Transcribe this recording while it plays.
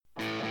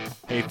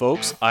Hey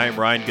folks, I am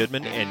Ryan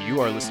Goodman, and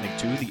you are listening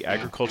to the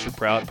Agriculture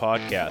Proud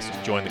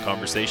podcast. Join the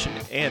conversation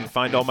and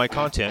find all my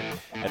content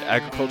at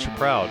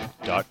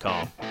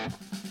agricultureproud.com.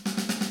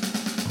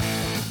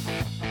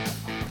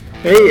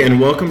 Hey, and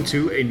welcome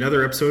to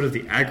another episode of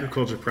the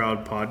Agriculture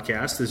Proud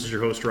podcast. This is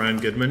your host, Ryan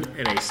Goodman,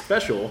 and a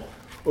special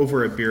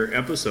Over a Beer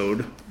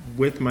episode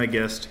with my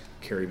guest,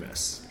 Carrie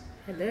Mess.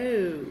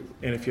 Hello.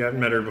 And if you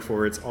haven't met her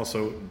before, it's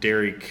also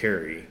Dairy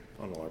Carrie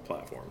on all our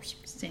platforms.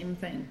 Same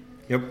thing.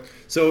 Yep.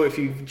 So if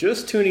you're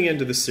just tuning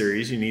into the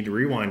series, you need to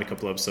rewind a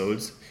couple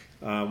episodes.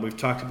 We've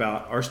talked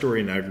about our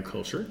story in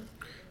agriculture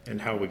and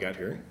how we got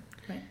here.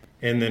 Right.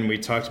 And then we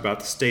talked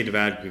about the state of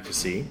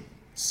advocacy.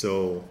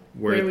 So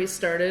where we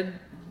started,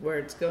 where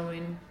it's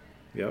going.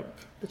 Yep.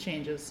 The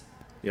changes.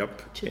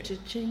 Yep.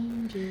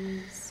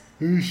 Changes.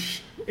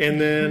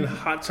 And then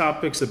hot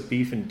topics of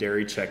beef and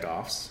dairy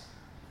checkoffs.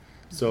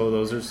 So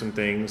those are some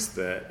things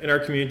that in our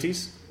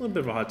communities, a little bit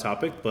of a hot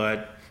topic,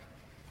 but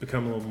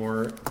become a little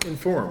more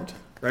informed,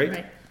 right?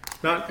 Right.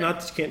 Not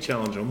that you can't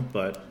challenge them,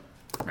 but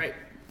right.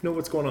 Know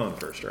what's going on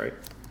first, right?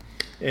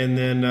 And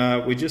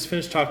then we just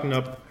finished talking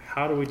up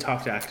how do we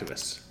talk to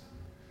activists,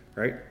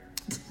 right?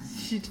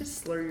 Did you just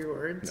slur your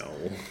words?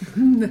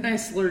 No. I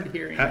slurred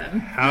hearing them.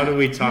 How do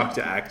we talk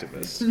to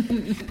activists?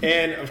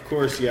 And of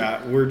course,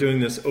 yeah, we're doing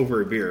this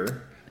over a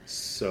beer.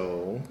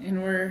 So,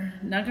 and we're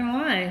not gonna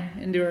lie,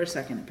 into our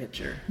second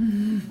picture.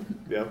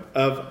 Yep,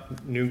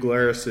 of New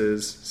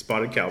Glarus's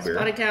Spotted Cow beer.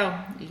 Spotted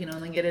Cow, you can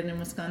only get it in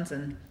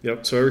Wisconsin.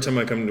 Yep. So every time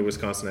I come to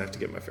Wisconsin, I have to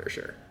get my fair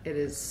share. It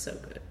is so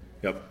good.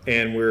 Yep.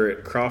 And we're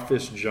at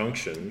Crawfish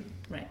Junction.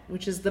 Right,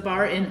 which is the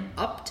bar in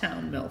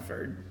Uptown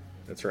Milford.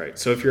 That's right.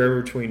 So if you're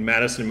ever between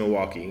Madison and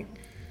Milwaukee,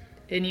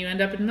 and you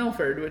end up in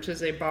Milford, which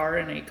is a bar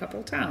in a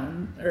couple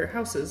town or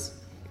houses.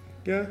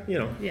 Yeah, you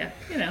know. Yeah,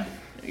 you know,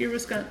 your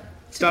Wisconsin.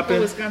 Stop in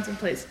Wisconsin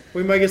place.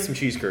 We might get some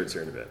cheese curds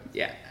here in a bit.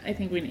 Yeah, I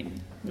think we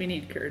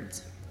need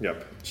curds.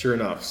 Yep, sure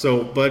enough.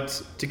 So,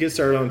 but to get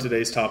started on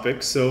today's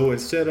topic, so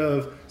instead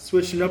of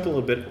switching up a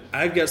little bit,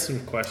 I've got some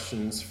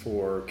questions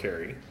for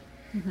Carrie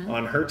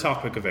on her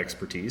topic of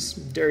expertise,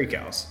 dairy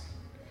cows.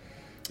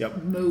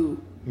 Yep. Moo.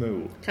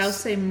 Moo. Cows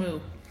say moo.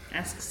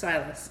 Ask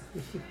Silas.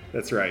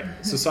 That's right.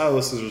 So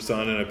Silas is our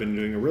son, and I've been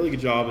doing a really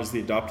good job as the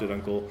adopted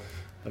uncle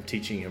of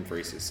teaching him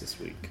phrases this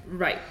week.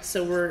 Right.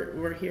 So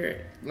we're here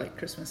at like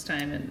Christmas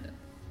time, and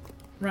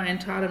Ryan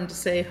taught him to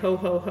say ho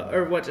ho ho,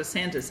 or what does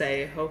Santa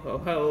say, ho ho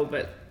ho,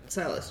 but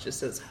Silas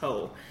just says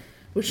ho,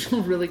 which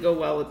will really go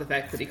well with the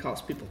fact that he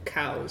calls people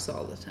cows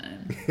all the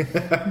time.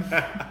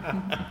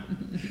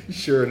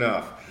 Sure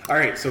enough. All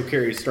right. So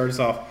Carrie, start us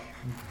off.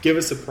 Give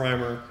us a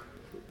primer.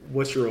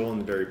 What's your role in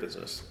the dairy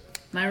business?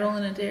 My role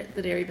in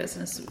the dairy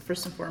business,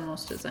 first and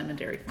foremost, is I'm a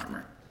dairy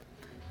farmer.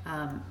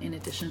 In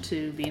addition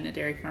to being a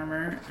dairy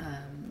farmer,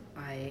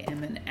 I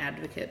am an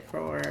advocate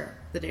for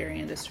the dairy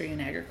industry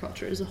and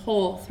agriculture as a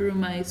whole through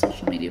my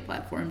social media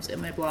platforms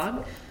and my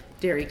blog,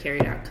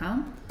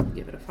 dairycarrie.com.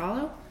 Give it a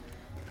follow.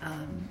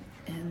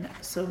 And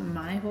so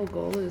my whole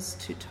goal is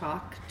to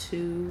talk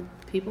to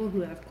people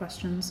who have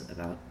questions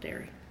about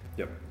dairy.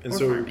 Yep. And or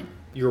so farming.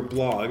 Your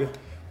blog,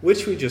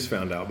 which we just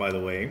found out, by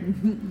the way,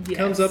 Yes.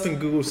 comes up in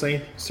Google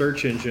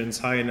search engines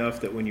high enough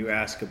that when you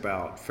ask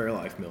about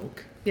Fairlife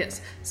milk.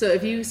 Yes. So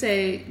if you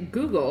say,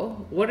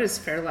 Google, what is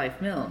Fairlife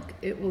milk?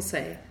 It will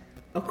say,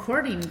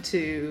 according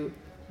to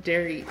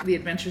The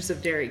Adventures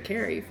of Dairy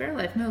Carrie,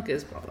 Fairlife milk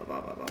is blah, blah,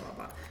 blah, blah, blah, blah,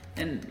 blah.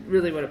 And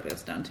really what it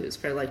boils down to is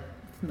Fairlife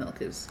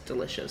milk is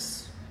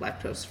delicious,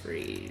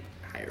 lactose-free,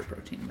 higher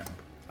protein milk.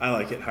 I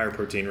like it. Higher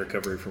protein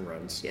recovery from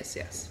runs. Yes,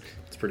 yes.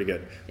 It's pretty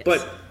good. Yes.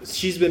 But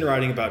she's been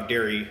writing about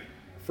dairy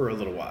for a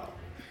little while.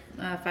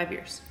 5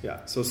 years.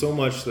 Yeah. So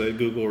much that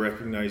Google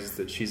recognizes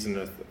that she's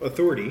an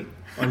authority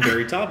on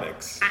dairy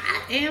topics.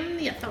 I am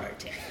the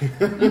authority.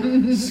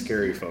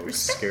 Scary, folks.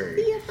 Scary.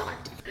 The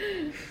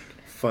authority.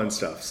 Fun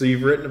stuff. So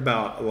you've written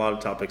about a lot of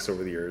topics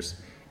over the years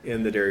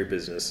in the dairy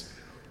business.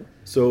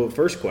 So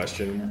first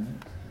question,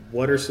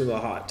 what are some of the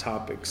hot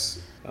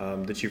topics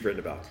that you've written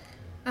about?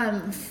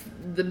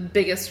 The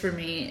biggest for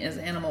me is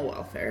animal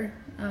welfare,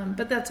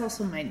 but that's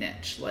also my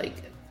niche.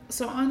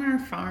 So on our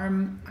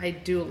farm, I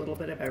do a little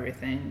bit of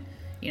everything.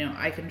 You know,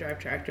 I can drive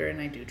tractor, and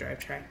I do drive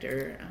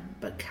tractor,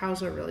 but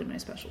cows are really my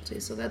specialty.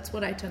 So that's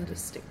what I tend to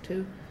stick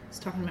to, is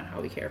talking about how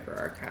we care for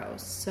our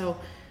cows. So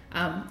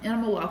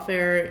animal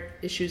welfare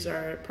issues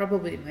are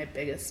probably my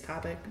biggest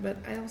topic, but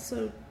I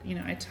also,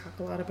 I talk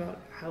a lot about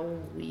how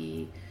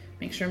we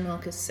make sure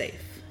milk is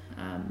safe.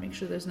 Make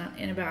sure there's not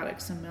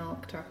antibiotics in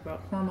milk, talk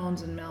about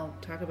hormones in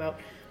milk, talk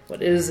about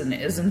what is and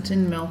isn't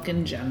in milk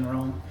in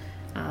general.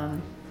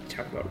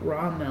 Talk about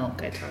raw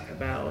milk. I talk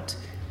about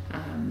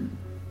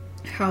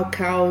how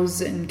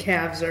cows and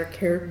calves are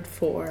cared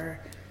for,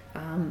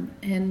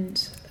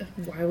 and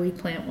why we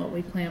plant, what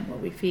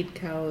we feed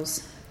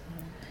cows.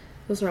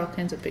 Those are all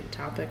kinds of big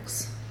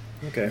topics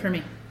for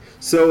me.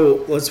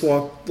 So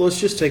let's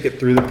just take it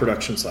through the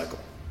production cycle.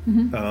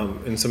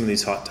 In some of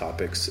these hot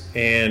topics,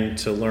 and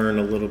to learn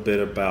a little bit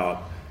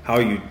about how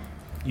you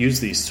use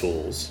these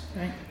tools,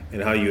 right,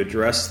 and how you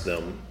address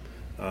them,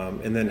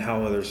 and then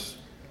how others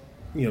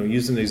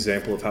using the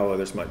example of how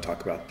others might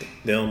talk about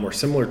them or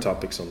similar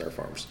topics on their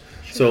farms.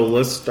 Sure. So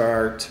let's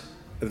start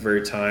at the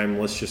very time.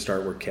 Let's just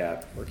start where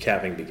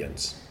calving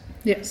begins.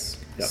 Yes.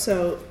 Yep.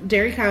 So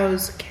dairy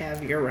cows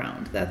calve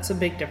year-round. That's a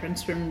big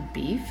difference from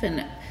beef.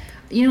 And,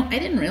 I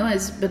didn't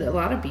realize, but a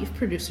lot of beef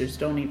producers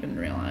don't even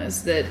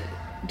realize that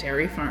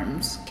dairy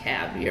farms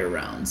calve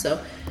year-round.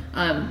 So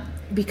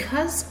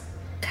because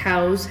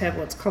cows have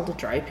what's called a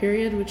dry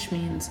period, which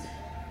means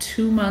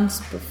 2 months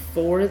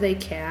before they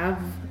calve,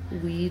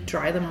 we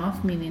dry them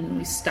off, meaning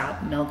we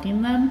stop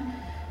milking them.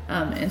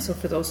 And so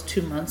for those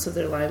 2 months of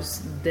their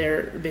lives,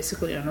 they're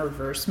basically on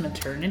reverse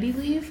maternity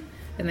leave.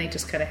 And they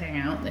just kind of hang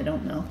out. They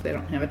don't milk. They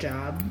don't have a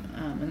job.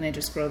 And they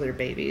just grow their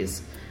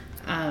babies.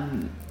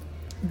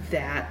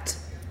 That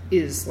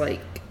is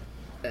like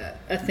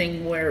a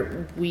thing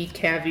where we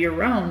calve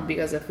year-round,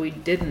 because if we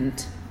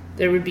didn't,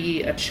 there would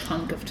be a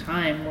chunk of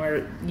time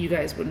where you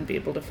guys wouldn't be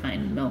able to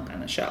find milk on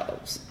the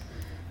shelves.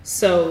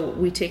 So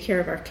we take care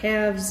of our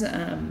calves,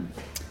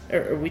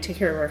 or we take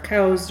care of our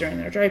cows during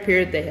their dry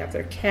period. They have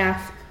their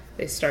calf.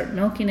 They start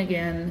milking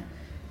again.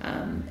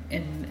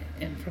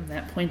 And from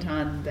that point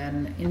on,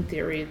 then in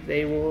theory,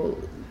 they will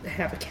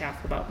have a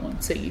calf about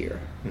once a year.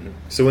 Mm-hmm.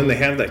 So when they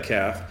have that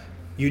calf,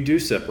 you do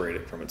separate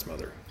it from its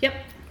mother. Yep.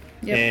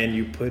 And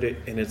you put it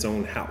in its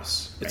own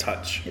house. Its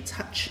hutch. Its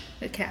hutch,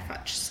 a calf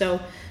hutch. So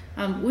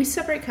we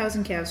separate cows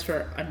and calves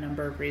for a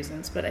number of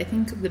reasons, but I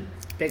think the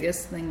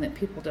biggest thing that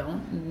people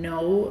don't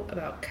know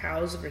about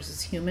cows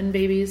versus human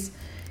babies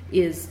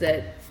is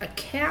that a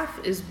calf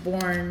is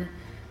born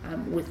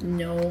with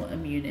no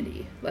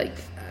immunity.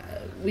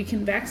 We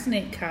can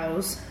vaccinate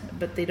cows,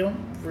 but they don't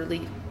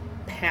really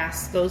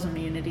pass those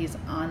immunities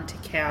on to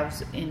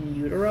calves in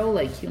utero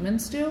like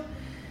humans do.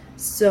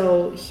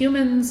 So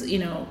humans,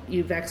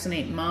 you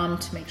vaccinate mom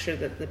to make sure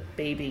that the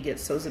baby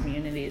gets those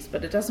immunities,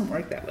 but it doesn't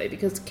work that way,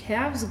 because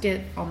calves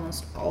get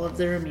almost all of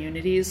their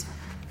immunities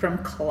from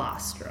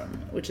colostrum,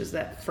 which is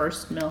that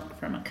first milk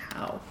from a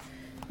cow.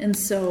 And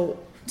so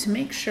to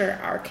make sure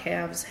our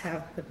calves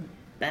have the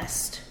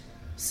best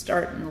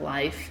start in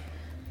life,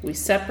 we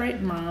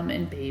separate mom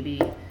and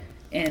baby,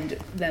 and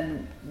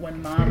then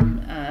when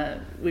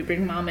we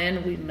bring mom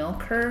in, we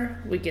milk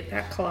her, we get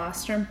that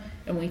colostrum,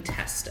 and we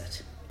test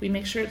it. We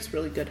make sure it's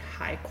really good,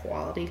 high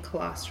quality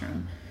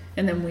colostrum,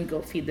 and then we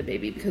go feed the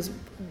baby. Because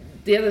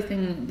the other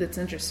thing that's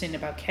interesting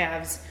about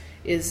calves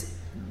is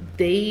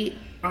they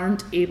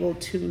aren't able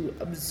to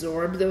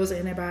absorb those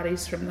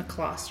antibodies from the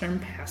colostrum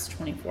past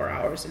 24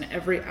 hours, and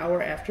every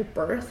hour after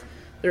birth,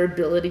 their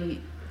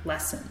ability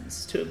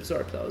lessens to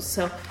absorb those.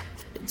 So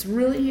it's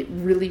really,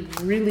 really,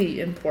 really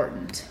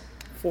important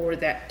for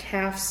that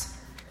calf's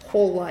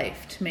whole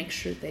life to make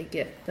sure they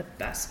get the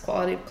best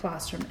quality of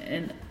colostrum,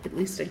 and at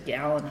least a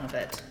gallon of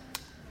it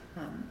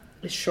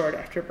as short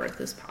after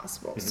birth as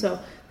possible. Mm-hmm. So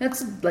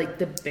that's like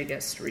the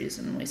biggest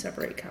reason we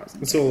separate cows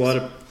and calves. So a lot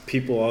of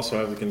people also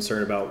have the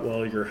concern about,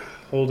 well, you're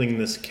holding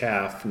this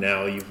calf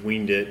now, you've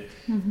weaned it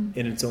in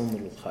its own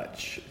little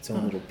hutch, its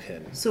own little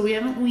pen. So we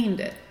haven't weaned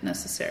it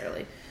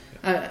necessarily.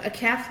 A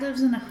calf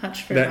lives in a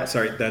hutch for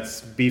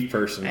that's beef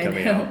person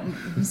coming out.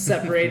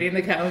 Separating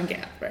the cow and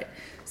calf, right?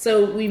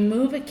 So we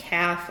move a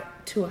calf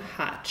to a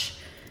hutch.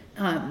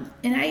 And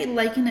I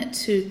liken it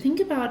to, think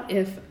about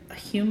if a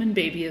human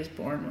baby is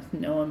born with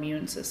no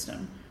immune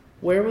system.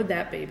 Where would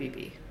that baby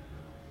be?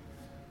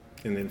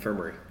 In the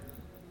infirmary.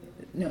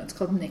 No, it's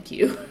called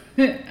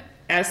NICU.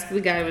 Ask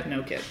the guy with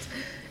no kids.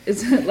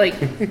 It's like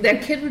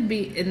that kid would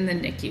be in the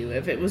NICU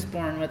if it was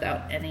born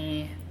without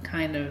any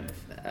kind of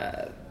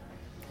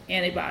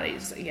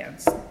antibodies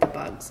against the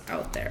bugs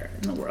out there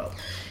in the world.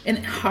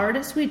 And hard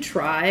as we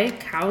try,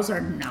 cows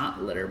are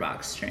not litter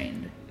box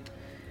trained.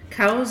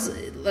 Cows,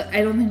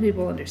 I don't think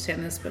people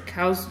understand this, but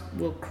cows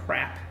will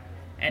crap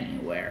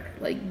anywhere.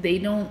 They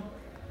don't,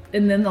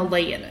 and then they'll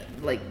lay in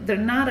it. They're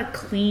not a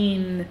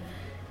clean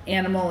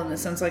animal in the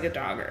sense like a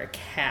dog or a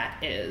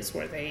cat is,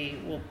 where they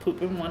will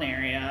poop in one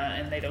area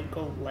and they don't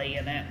go lay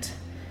in it.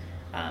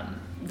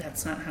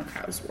 That's not how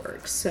cows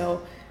work.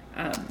 So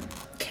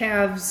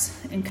calves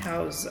and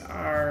cows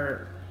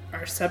are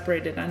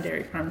separated on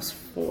dairy farms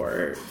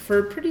for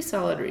pretty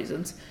solid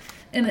reasons.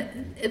 And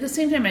at the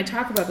same time, I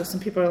talk about this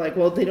and people are like,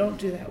 well, they don't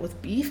do that with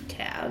beef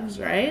calves,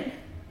 right?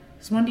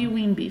 So when do you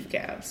wean beef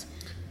calves?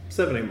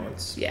 7-8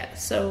 months. Yeah,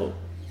 so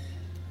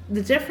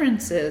the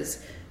difference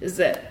is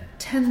that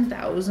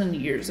 10,000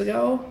 years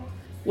ago,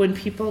 when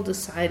people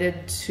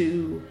decided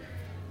to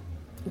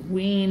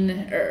wean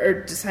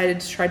or decided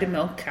to try to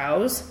milk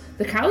cows,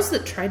 the cows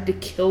that tried to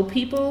kill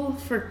people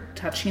for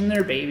touching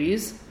their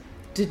babies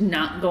did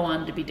not go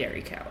on to be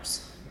dairy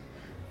cows.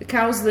 The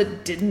cows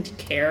that didn't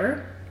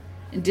care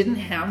and didn't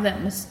have that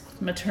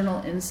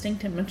maternal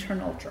instinct and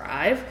maternal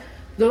drive,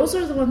 those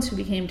are the ones who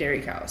became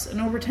dairy cows.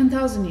 And over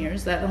 10,000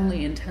 years, that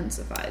only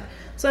intensified.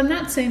 So I'm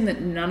not saying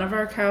that none of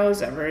our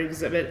cows ever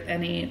exhibit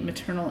any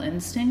maternal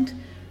instinct,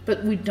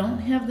 but we don't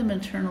have the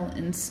maternal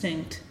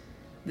instinct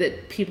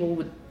that people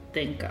would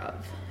think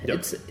of. Yep.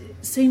 It's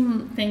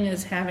same thing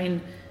as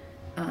having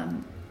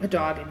a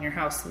dog in your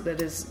house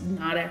that is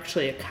not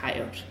actually a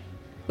coyote.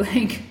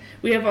 Like,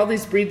 we have all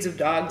these breeds of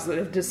dogs that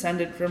have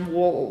descended from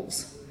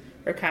wolves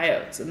or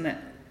coyotes, and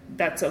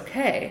that's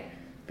okay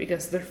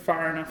because they're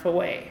far enough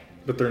away.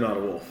 But they're not a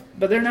wolf.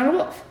 But they're not a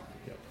wolf.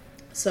 Yep.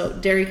 So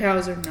dairy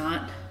cows are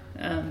not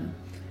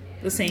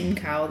the same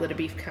cow that a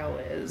beef cow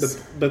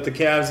is. But the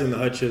calves and the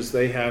hutches,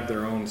 they have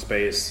their own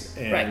space,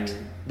 and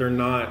they're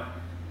not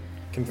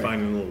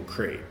confined in a little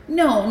crate.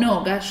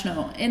 No, gosh,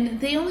 no. And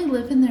they only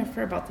live in there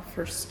for about the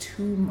first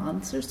 2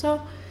 months or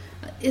so.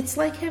 It's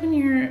like having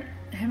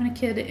a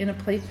kid in a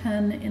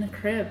playpen in a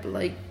crib.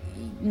 Like,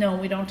 no,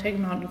 we don't take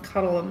them out and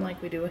cuddle them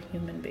like we do a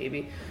human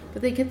baby.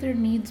 But they get their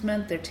needs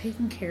met, they're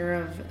taken care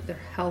of, they're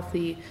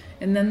healthy,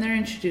 and then they're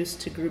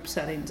introduced to group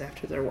settings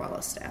after they're well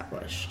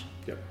established.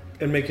 Yep.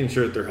 And making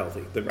sure that they're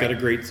healthy. They've got a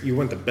great, you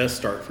want the best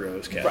start for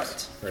those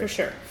calves. Right.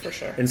 For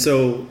sure. And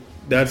so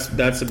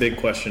that's a big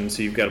question.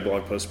 So you've got a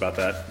blog post about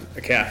that.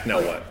 A calf,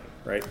 now what?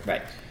 Right?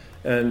 Right.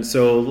 And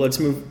so let's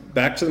move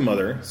back to the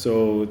mother.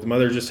 So the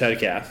mother just had a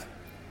calf,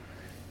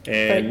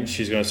 and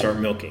she's going to start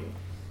milking.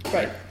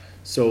 Right.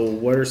 So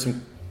what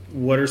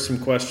are some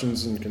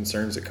questions and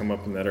concerns that come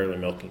up in that early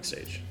milking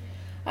stage?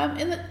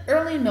 In the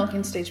early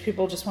milking stage,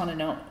 people just want to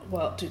know,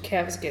 well, do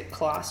calves get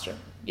colostrum?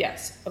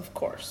 Yes, of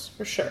course,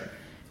 for sure.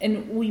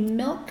 And we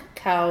milk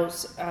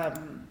cows,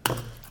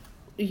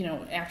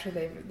 after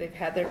they've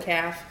had their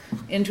calf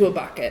into a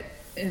bucket,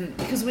 and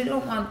because we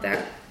don't want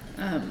that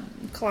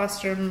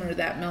colostrum or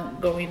that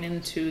milk going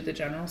into the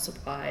general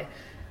supply.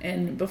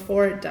 And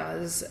before it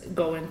does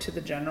go into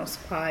the general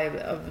supply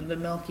of the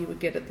milk you would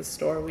get at the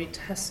store, we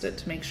test it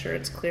to make sure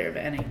it's clear of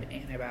any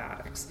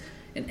antibiotics.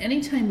 And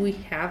anytime we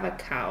have a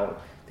cow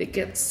that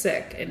gets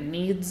sick and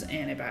needs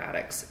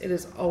antibiotics, it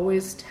is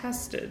always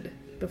tested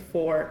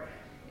before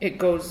it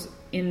goes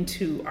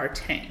into our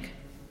tank.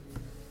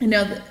 And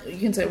now you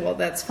can say, well,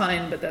 that's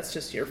fine, but that's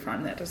just your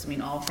farm. That doesn't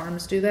mean all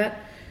farms do that.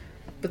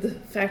 But the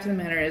fact of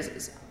the matter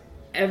is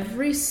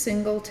every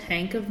single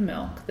tank of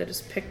milk that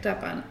is picked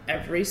up on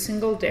every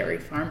single dairy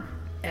farm,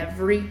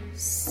 every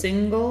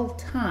single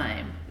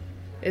time,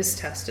 is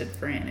tested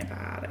for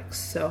antibiotics.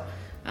 So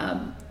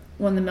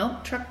when the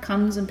milk truck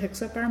comes and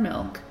picks up our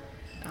milk,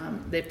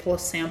 they pull a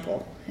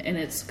sample, and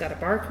it's got a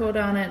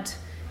barcode on it,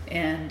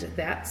 and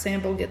that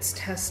sample gets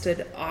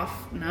tested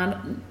off.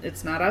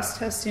 It's not us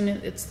testing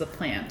it, it's the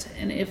plant.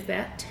 And if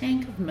that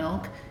tank of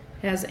milk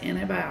has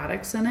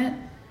antibiotics in it,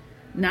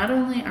 not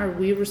only are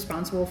we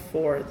responsible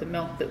for the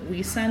milk that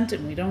we sent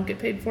and we don't get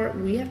paid for it,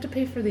 we have to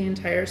pay for the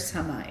entire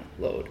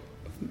semi-load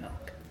of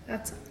milk.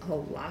 That's a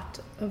lot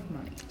of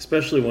money.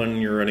 Especially when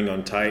you're running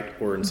on tight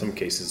or in some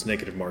cases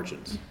negative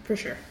margins. For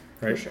sure.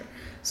 Right? For sure.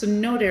 So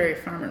no dairy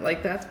farmer,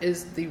 like that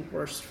is the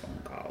worst phone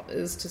call,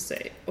 is to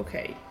say,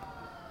 okay,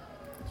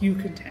 you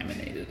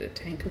contaminated a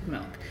tank of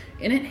milk.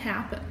 And it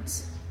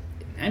happens.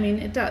 I mean,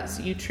 it does.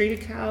 You treat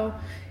a cow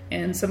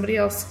and somebody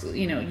else,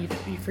 you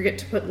forget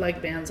to put leg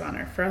bands on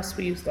her. For us,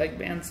 we use leg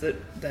bands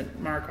that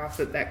mark off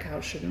that cow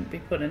shouldn't be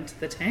put into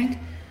the tank.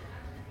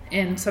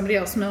 And somebody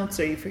else milks,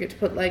 or you forget to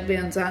put leg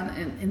bands on,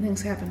 and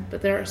things happen.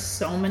 But there are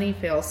so many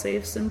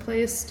fail-safes in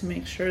place to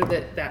make sure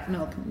that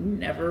milk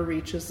never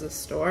reaches the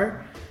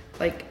store.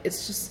 Like,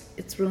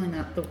 it's really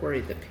not the worry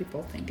that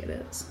people think it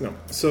is. No.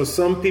 So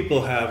some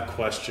people have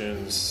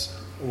questions.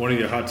 One of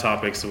the hot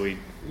topics that we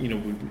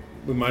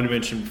might have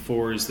mentioned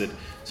before is that,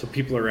 so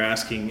people are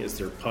asking, is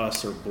there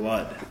pus or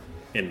blood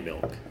in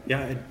milk?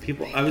 Yeah,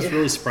 I was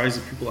really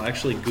surprised that people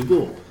actually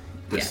Google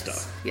this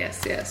stuff.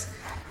 Yes.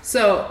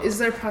 So, is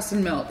there pus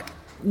in milk?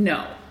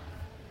 No.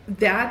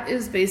 That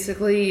is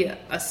basically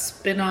a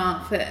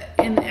spin-off,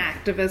 and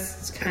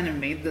activists kind of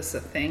made this a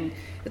thing.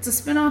 It's a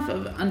spin-off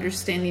of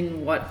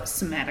understanding what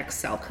somatic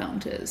cell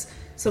count is.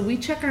 So we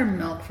check our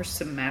milk for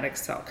somatic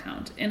cell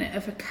count. And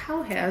if a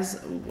cow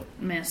has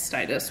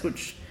mastitis,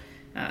 which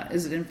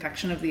is an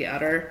infection of the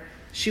udder,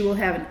 she will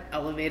have an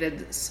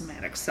elevated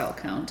somatic cell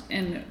count.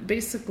 And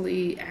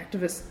basically,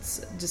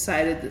 activists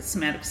decided that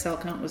somatic cell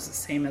count was the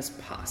same as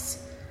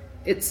pus.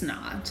 It's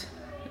not.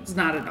 It's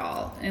not at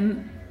all.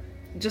 And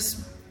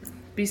just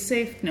be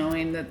safe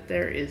knowing that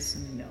there is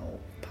no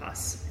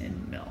pus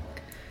in milk.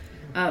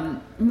 And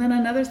then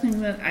another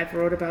thing that I've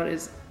wrote about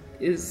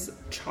is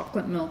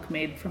chocolate milk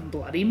made from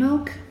bloody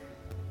milk.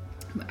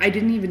 I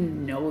didn't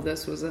even know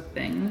this was a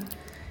thing,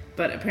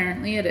 but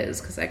apparently it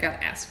is, because I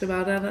got asked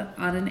about it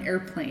on an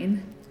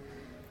airplane.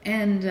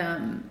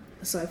 And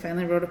so I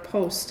finally wrote a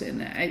post,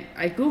 and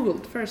I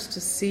Googled first to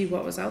see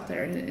what was out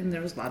there, and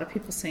there was a lot of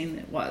people saying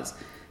it was.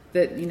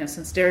 That,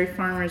 since dairy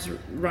farmers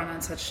run on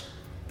such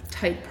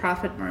tight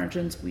profit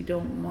margins, we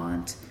don't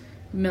want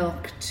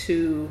milk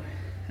to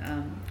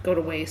go to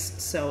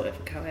waste. So if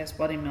a cow has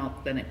bloody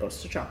milk, then it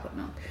goes to chocolate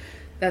milk.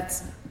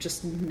 That's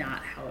just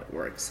not how it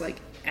works, like,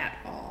 at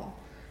all.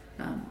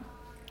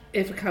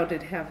 If a cow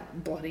did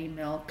have bloody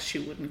milk, she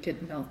wouldn't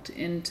get milked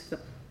into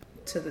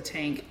the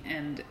tank.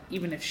 And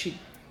even if she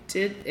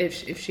did,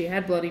 if she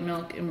had bloody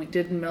milk and we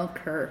did milk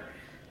her,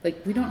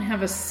 like, we don't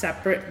have a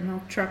separate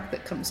milk truck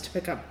that comes to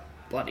pick up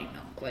bloody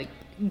milk. Like,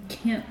 you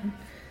can't,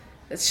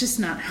 that's just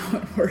not how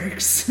it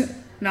works.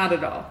 Not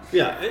at all.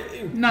 Yeah,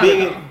 Not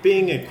at all.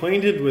 Being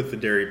acquainted with the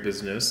dairy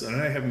business, and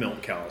I have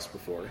milked cows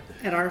before.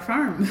 At our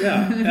farm.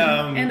 Yeah.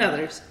 And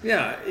others.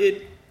 Yeah,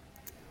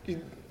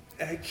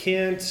 I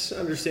can't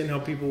understand how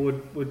people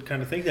would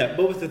kind of think that.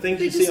 But with the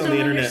things you see on the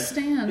internet... They just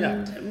don't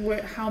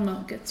understand how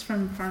milk gets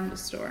from farm to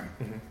store.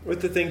 Mm-hmm.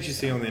 With the things you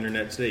see on the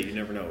internet today, you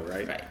never know,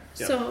 right? Right.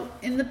 Yeah. So,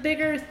 in the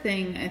bigger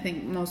thing I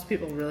think most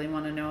people really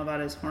want to know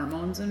about is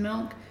hormones in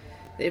milk.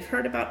 They've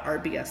heard about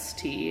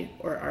RBST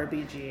or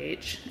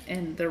RBGH,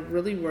 and they're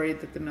really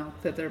worried that the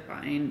milk that they're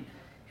buying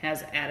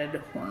has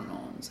added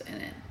hormones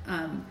in it.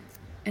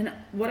 And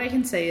what I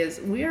can say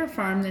is we are a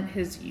farm that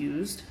has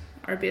used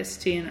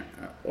RBST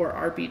or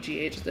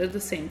RBGH. They're the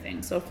same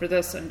thing. So for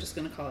this, I'm just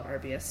going to call it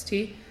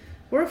RBST.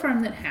 We're a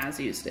farm that has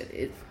used it.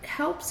 It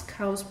helps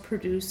cows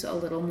produce a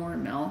little more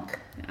milk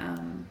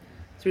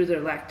through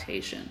their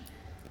lactation.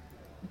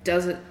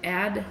 Does it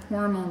add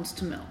hormones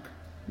to milk?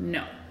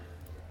 No.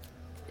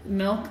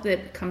 Milk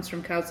that comes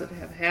from cows that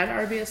have had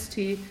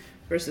RBST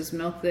versus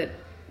milk that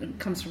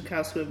comes from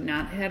cows who have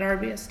not had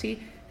RBST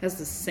has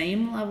the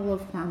same level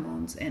of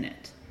hormones in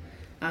it.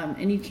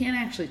 And you can't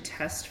actually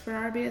test for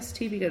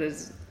RBST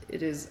because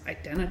it is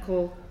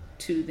identical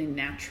to the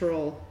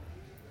natural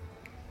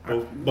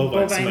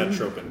bovine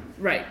somatotropin.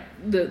 Right,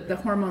 the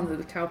hormone that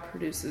the cow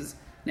produces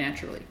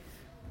naturally.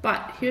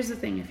 But here's the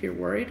thing, if you're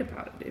worried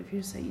about it, if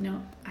you say,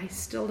 I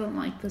still don't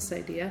like this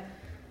idea,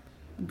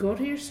 go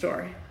to your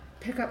store,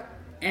 pick up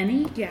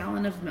any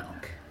gallon of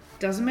milk,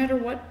 doesn't matter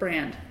what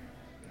brand,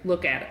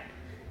 look at it.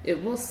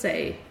 It will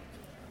say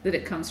that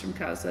it comes from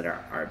cows that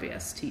are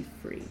RBST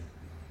free.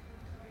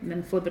 And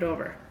then flip it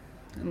over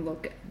and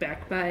look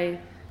back by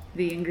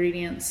the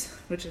ingredients,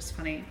 which is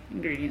funny,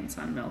 ingredients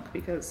on milk,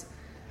 because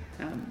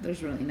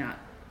there's really not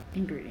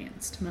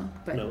ingredients to milk,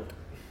 but milk.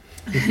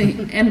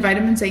 and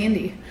vitamins A and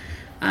D.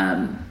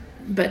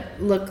 But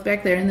look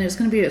back there, and there's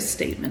going to be a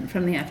statement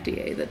from the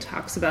FDA that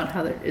talks about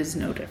how there is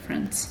no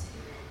difference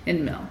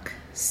in milk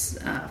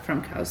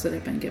from cows that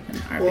have been given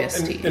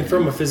RBST. Well, and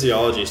from a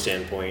physiology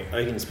standpoint,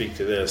 I can speak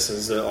to this,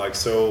 is that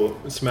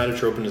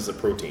somatotropin is a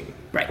protein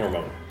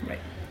hormone. Right.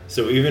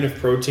 So even if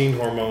protein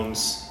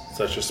hormones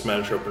such as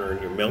somatotropin are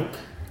in your milk,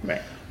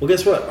 right. Well,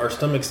 guess what? Our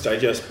stomachs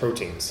digest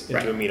proteins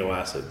into amino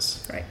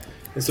acids. Right.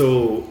 And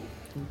so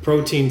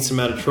protein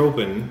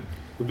somatotropin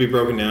would be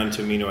broken down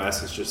into amino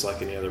acids just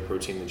like any other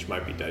protein that you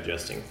might be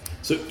digesting.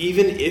 So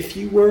even if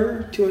you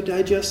were to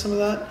digest some of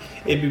that,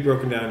 it'd be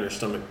broken down in your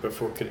stomach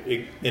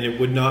and it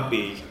would not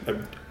be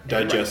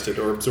digested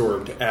or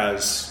absorbed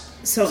as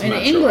So in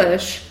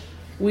English,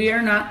 we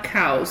are not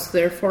cows,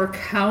 therefore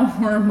cow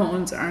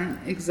hormones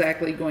aren't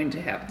exactly going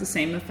to have the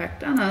same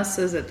effect on us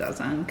as it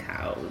does on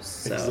cows.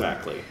 So,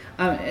 exactly.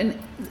 And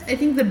I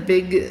think the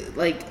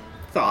big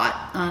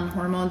thought on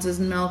hormones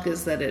in milk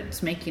is that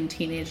it's making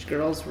teenage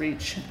girls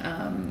reach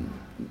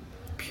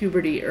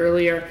puberty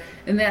earlier,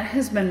 and that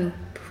has been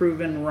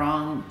proven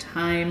wrong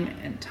time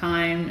and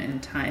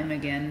time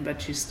again,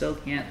 but you still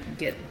can't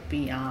get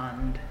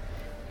beyond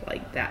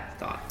that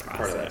thought process.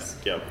 Part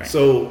of that, yeah. Right.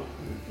 So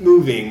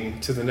moving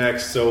to the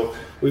next, so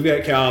we've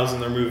got cows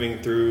and they're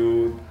moving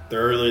through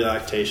their early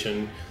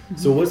lactation. Mm-hmm.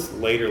 So what's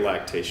later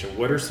lactation?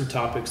 What are some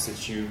topics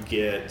that you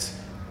get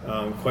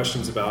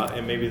questions about?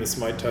 And maybe this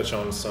might touch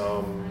on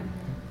some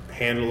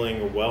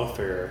handling or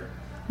welfare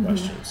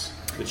questions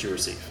that you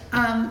receive.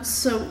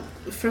 So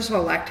first of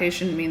all,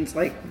 lactation means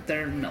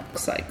their milk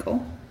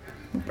cycle.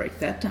 We'll break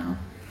that down.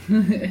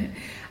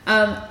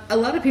 A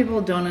lot of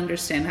people don't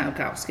understand how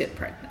cows get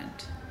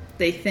pregnant.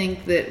 They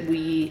think that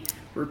we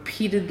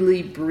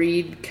repeatedly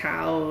breed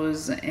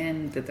cows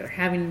and that they're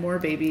having more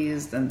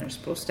babies than they're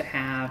supposed to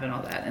have and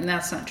all that. And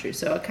that's not true.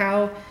 So a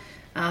cow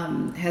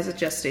has a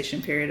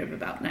gestation period of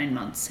about 9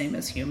 months, same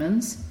as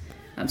humans.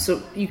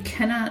 So you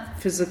cannot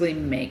physically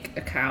make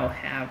a cow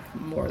have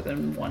more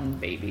than one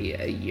baby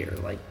a year.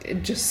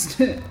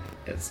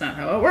 It's not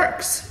how it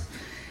works.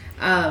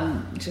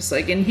 Just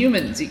like in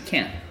humans,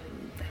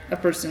 a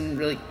person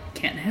really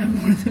can't have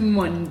more than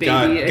one baby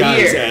a year.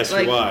 Guys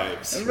ask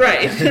wives.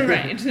 Right.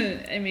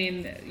 I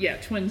mean,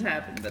 twins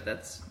happen, but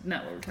that's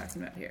not what we're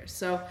talking about here.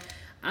 So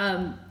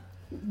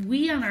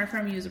we on our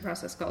farm use a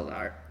process called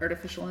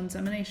artificial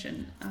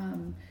insemination.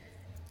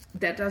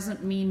 That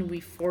doesn't mean we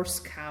force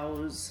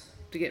cows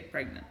to get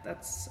pregnant.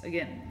 That's,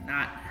 again,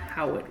 not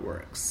how it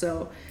works.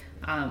 So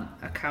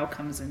a cow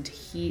comes into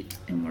heat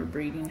and we're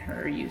breeding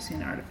her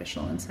using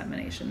artificial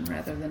insemination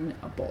rather than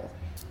a bull.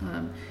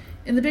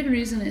 And the big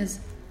reason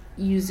is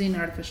using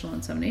artificial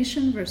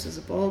insemination versus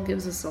a bull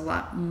gives us a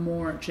lot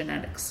more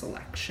genetic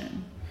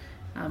selection.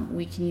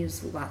 We can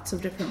use lots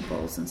of different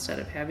bulls instead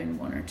of having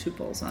 1 or 2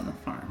 bulls on the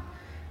farm.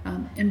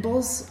 And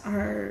bulls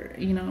are,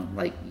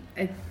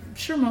 I'm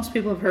sure most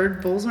people have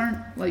heard, bulls aren't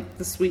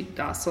the sweet,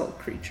 docile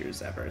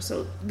creatures ever.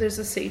 So there's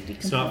a safety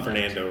component. It's not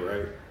Fernando,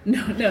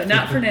 right? No,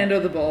 not Fernando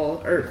the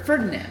bull, or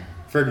Ferdinand.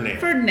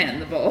 Ferdinand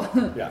the bull.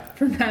 Yeah.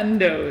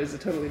 Fernando is a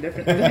totally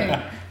different thing.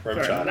 From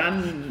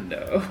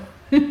Fernando.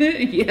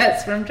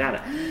 Yes, from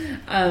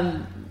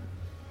Chata.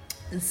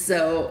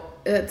 So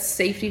it's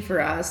safety for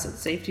us. It's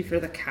safety for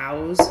the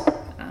cows.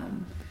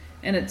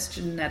 And it's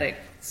genetic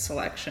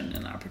selection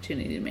and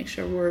opportunity to make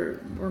sure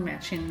we're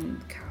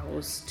matching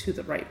cows to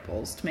the right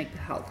bulls to make the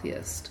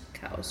healthiest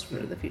cows for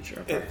the future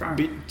of our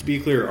farm. To be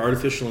clear,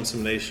 artificial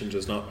insemination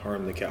does not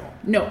harm the cow.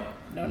 No.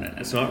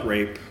 It's not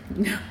rape.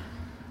 No.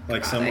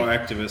 Like some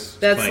activists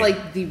That's claim.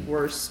 like the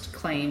worst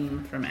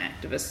claim from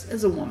activists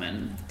as a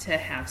woman, to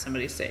have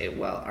somebody say,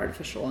 well,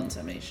 artificial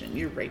insemination,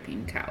 you're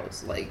raping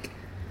cows. Like,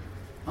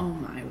 oh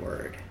my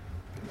word.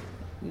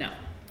 No.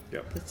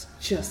 Yep. That's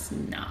just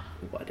not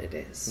what it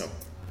is. No.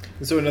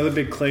 And so another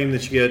big claim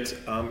that you get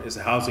is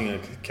the housing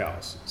of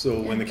cows.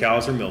 So when the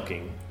cows are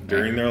milking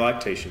during their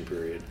lactation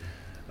period,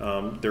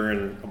 they're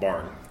in a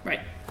barn. Right.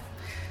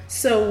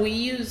 So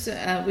we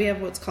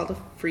have what's called a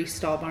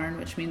freestall barn,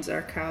 which means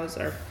our cows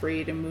are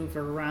free to move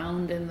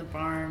around in the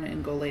barn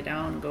and go lay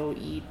down, go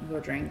eat, go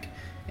drink,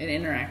 and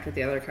interact with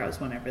the other cows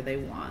whenever they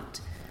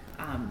want.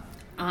 On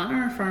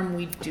our farm,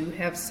 we do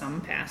have some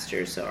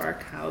pasture, so our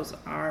cows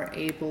are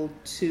able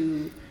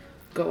to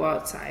go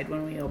outside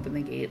when we open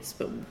the gates,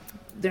 but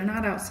they're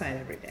not outside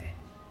every day.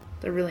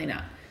 They're really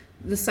not.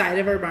 The side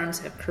of our barns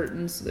have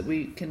curtains that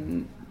we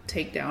can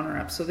take down or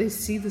up, so they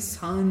see the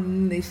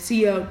sun, they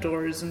see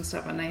outdoors and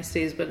stuff on nice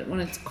days. But when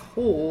it's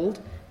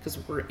cold, because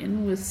we're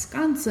in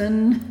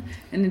Wisconsin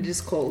and it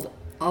is cold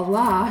a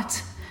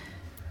lot,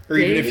 or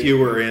even if you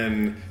were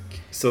in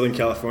Southern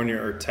California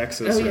or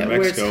Texas or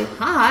Mexico, where it's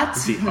hot,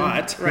 it'd be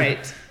hot.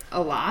 Right,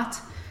 a lot.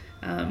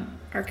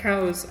 Our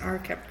cows are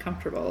kept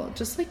comfortable,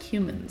 just like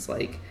humans.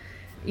 Like,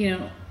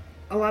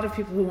 a lot of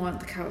people who want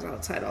the cows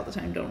outside all the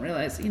time don't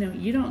realize,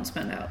 you don't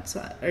spend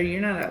outside, or you're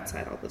not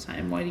outside all the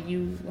time. Why do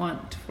you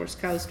want to force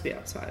cows to be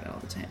outside all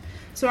the time?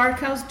 So our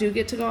cows do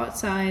get to go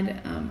outside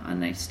on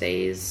nice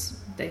days.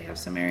 They have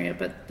some area,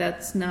 but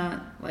that's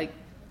not like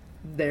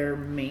their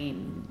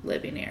main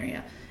living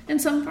area.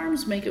 And some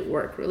farms make it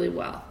work really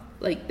well.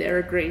 Like, there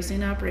are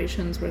grazing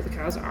operations where the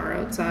cows are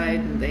outside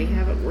and they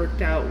have it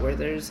worked out, where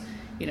there's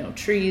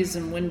trees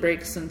and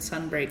windbreaks and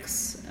sun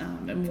breaks,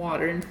 and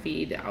water and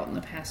feed out in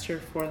the pasture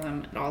for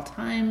them at all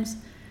times.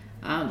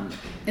 And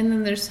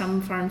then there's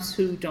some farms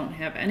who don't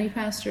have any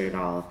pasture at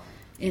all,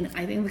 and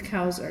I think the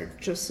cows are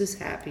just as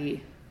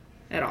happy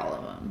at all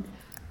of them.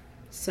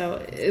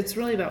 So it's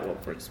really about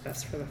what works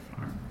best for the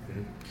farm.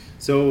 Mm-hmm.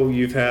 So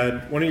you've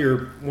had one of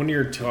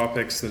your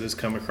topics that has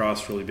come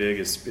across really big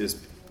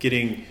is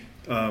getting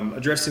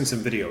addressing some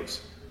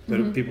videos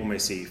that people may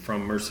see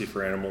from Mercy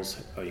for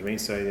Animals, Humane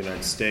Society of the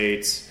United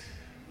States,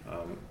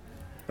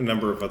 a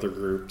number of other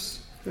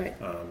groups, right?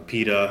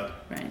 PETA,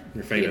 right?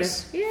 Your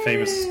famous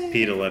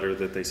PETA letter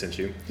that they sent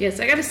you. Yes,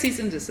 I got a cease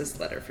and desist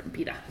letter from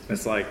PETA.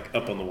 It's like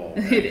up on the wall.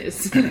 Right? It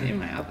is in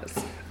my office.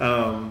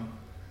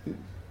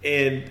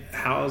 And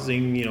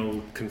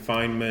housing,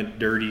 confinement,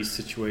 dirty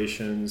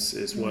situations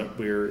is what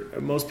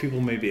most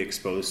people may be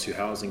exposed to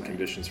housing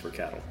conditions for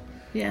cattle.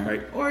 Yeah,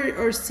 right?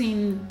 Or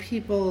seeing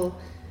people,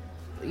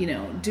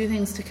 do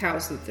things to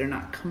cows that they're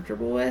not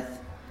comfortable with.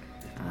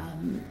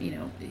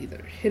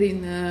 Either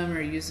hitting them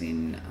or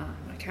using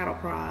a cattle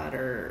prod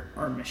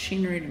or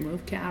machinery to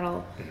move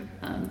cattle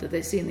that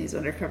they see in these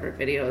undercover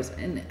videos.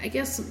 And I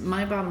guess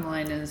my bottom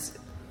line is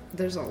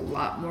there's a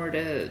lot more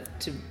to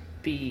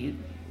be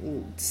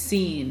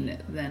seen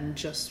than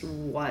just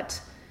what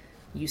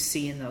you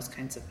see in those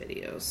kinds of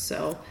videos.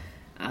 So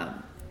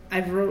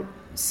I've wrote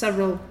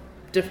several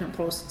different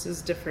posts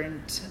as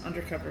different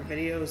undercover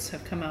videos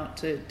have come out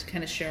to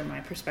kind of share my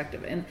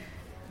perspective. And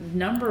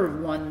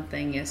number one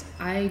thing is,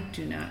 I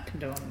do not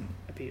condone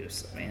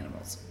abuse of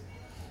animals.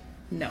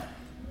 No,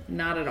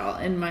 not at all.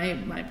 And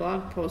my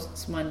blog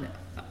posts when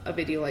a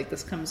video like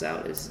this comes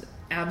out is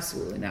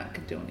absolutely not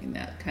condoning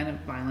that kind of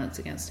violence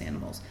against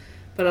animals.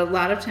 But a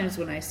lot of times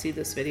when I see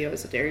this video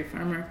as a dairy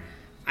farmer,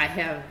 I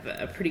have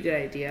a pretty good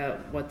idea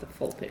what the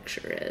full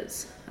picture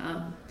is.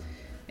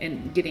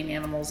 And getting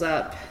animals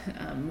up,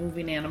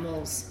 moving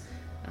animals,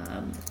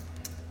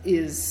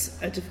 is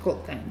a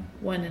difficult thing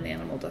when an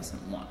animal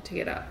doesn't want to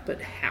get up but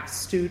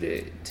has to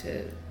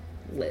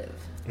live.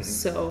 Mm-hmm.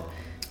 So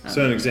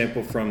an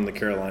example from the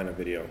Carolina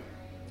video.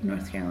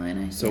 North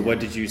Carolina. So what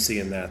did you see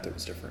in that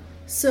was different?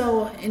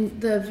 So in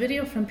the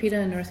video from PETA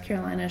in North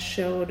Carolina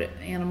showed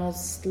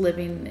animals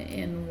living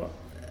in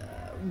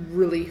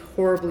really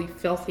horribly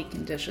filthy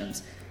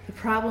conditions. The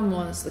problem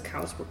was the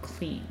cows were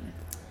clean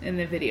in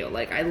the video.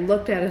 Like, I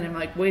looked at it and I'm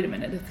like, wait a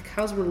minute, if the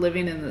cows were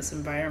living in this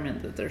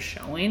environment that they're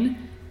showing,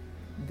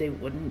 they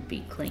wouldn't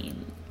be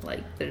clean.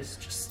 Like, there's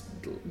just,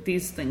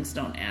 these things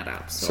don't add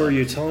up. So are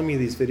you telling me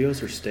these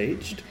videos are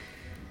staged?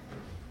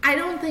 I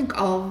don't think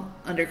all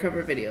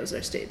undercover videos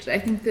are staged. I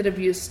think that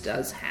abuse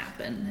does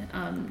happen.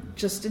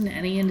 Just in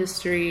any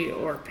industry,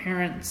 or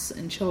parents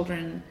and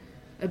children,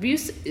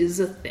 abuse is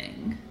a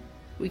thing.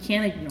 We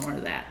can't ignore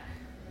that.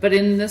 But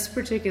in this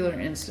particular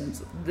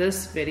instance,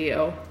 this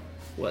video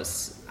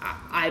was,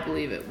 I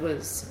believe it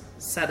was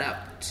set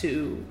up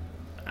to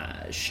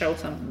show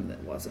something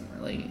that wasn't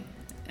really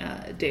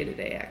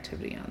day-to-day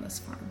activity on this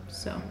farm.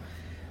 So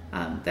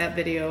that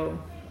video,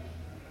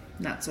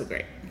 not so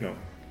great. No.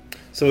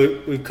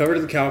 So we've covered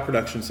the cow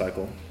production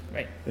cycle.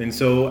 Right. And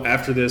so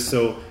after this,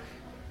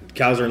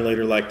 cows are in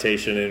later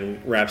lactation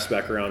and wraps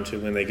back around to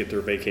when they get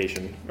their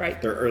vacation,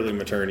 Right. their early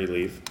maternity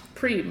leave,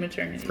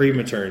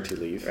 Pre-maternity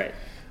leave, Right.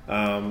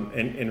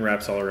 And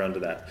wraps all around to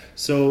that.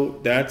 So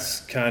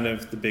that's kind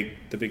of the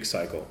big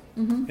cycle.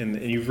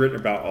 And you've written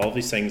about all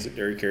these things at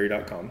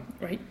dairycarry.com.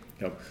 Right.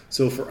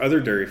 So for other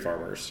dairy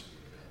farmers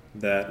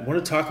that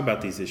want to talk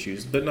about these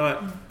issues, but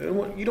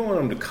you don't want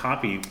them to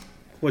copy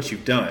what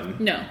you've done.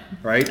 No.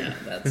 Right? No,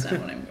 that's not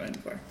what I'm going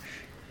for.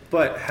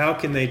 But how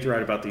can they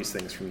write about these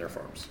things from their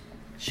farms?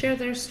 Share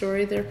their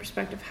story, their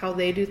perspective, how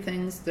they do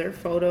things, their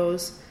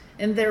photos,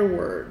 and their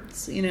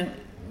words.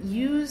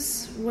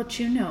 Use what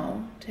you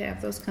know to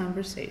have those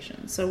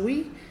conversations. So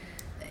we,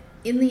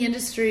 in the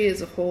industry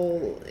as a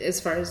whole,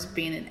 as far as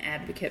being an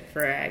advocate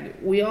for ag,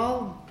 we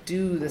all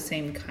do the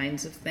same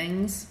kinds of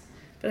things,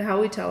 but how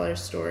we tell our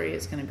story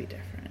is going to be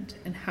different,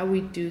 and how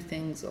we do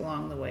things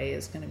along the way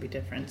is going to be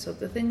different. So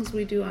the things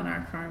we do on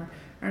our farm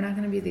are not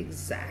going to be the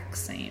exact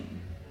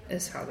same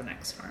as how the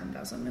next farm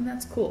does them, and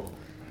that's cool.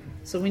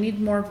 So we need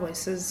more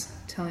voices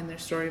telling their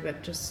story,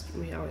 but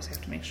we always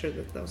have to make sure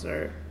that those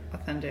are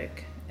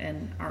authentic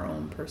and our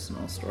own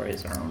personal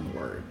stories, our own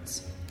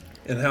words.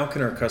 And how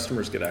can our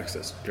customers get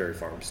access to dairy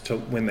farms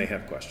when they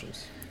have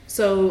questions?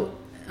 So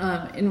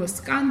in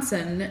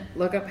Wisconsin,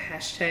 look up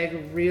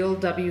hashtag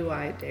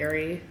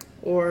RealWI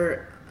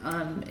or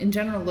in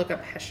general, look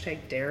up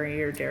hashtag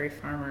dairy or dairy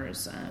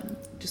farmers.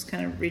 Just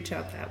kind of reach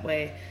out that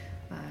way.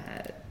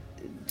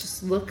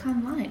 Just look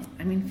online.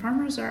 I mean,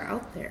 farmers are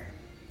out there.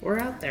 We're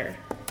out there.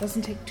 It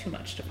doesn't take too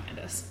much to find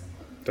us.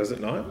 Does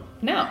it not?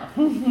 No.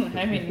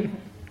 I mean...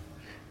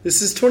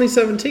 This is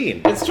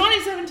 2017. It's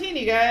 2017,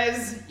 you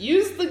guys.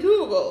 Use the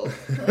Google.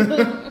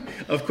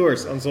 Of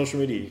course, on social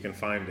media you can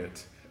find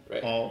it.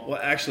 Right.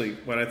 Actually,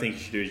 what I think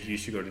you should do is you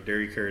should go to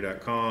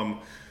dairycarry.com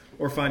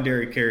or find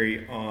Dairy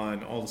Carry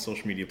on all the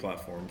social media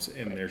platforms,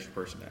 and there's your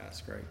person to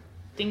ask, right?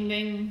 Ding,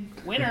 ding.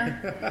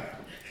 Winner.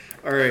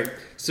 All right.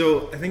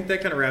 So I think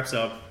that kind of wraps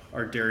up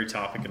our dairy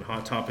topic and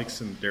hot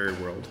topics in the dairy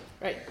world.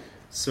 Right.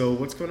 So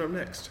what's going up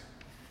next?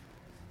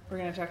 We're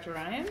going to talk to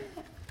Ryan.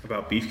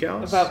 About beef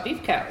cows? About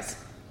beef cows.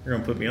 You're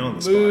going to put me on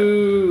the spot.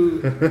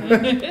 Boo.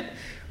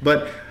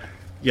 But,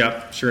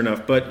 yeah, sure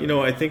enough. But,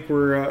 I think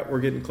we're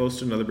getting close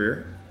to another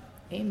beer.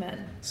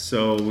 Amen.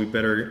 So we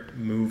better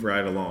move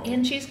right along.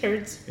 And cheese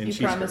curds. You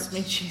promised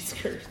me cheese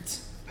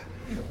curds.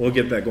 We'll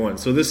get that going.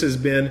 So this has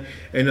been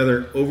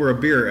another Over a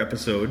Beer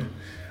episode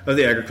of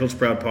the Agriculture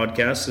Proud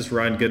Podcast. This is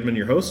Ryan Goodman,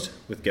 your host,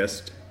 with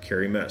guest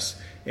Carrie Mess.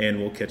 And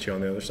we'll catch you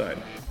on the other side.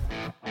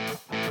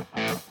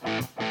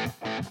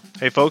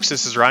 Hey folks,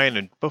 this is Ryan,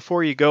 and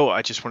before you go,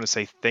 I just want to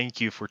say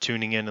thank you for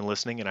tuning in and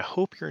listening, and I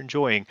hope you're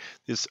enjoying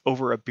this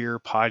Over a Beer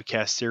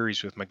podcast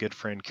series with my good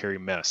friend Carrie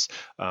Mess.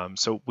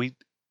 So we're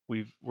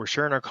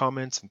sharing our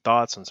comments and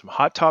thoughts on some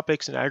hot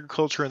topics in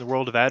agriculture and the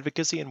world of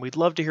advocacy, and we'd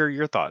love to hear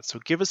your thoughts. So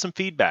give us some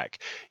feedback.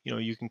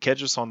 You can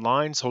catch us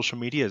online, social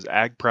media as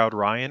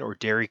AgProudRyan or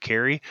Dairy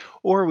Carry,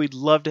 or we'd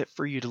love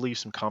for you to leave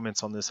some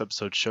comments on this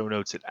episode's show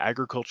notes at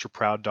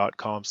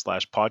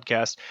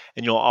agricultureproud.com/podcast,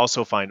 and you'll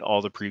also find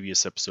all the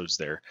previous episodes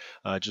there.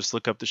 Just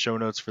look up the show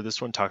notes for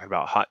this one, talking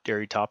about hot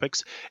dairy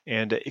topics.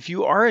 And if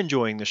you are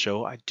enjoying the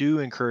show, I do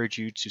encourage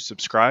you to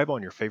subscribe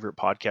on your favorite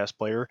podcast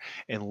player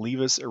and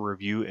leave us a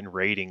review and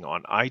rating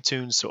on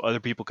iTunes so other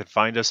people can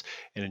find us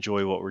and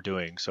enjoy what we're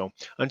doing. So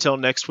until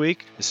next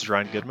week, this is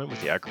Ryan Goodman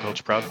with the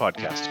Agriculture Proud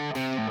Podcast.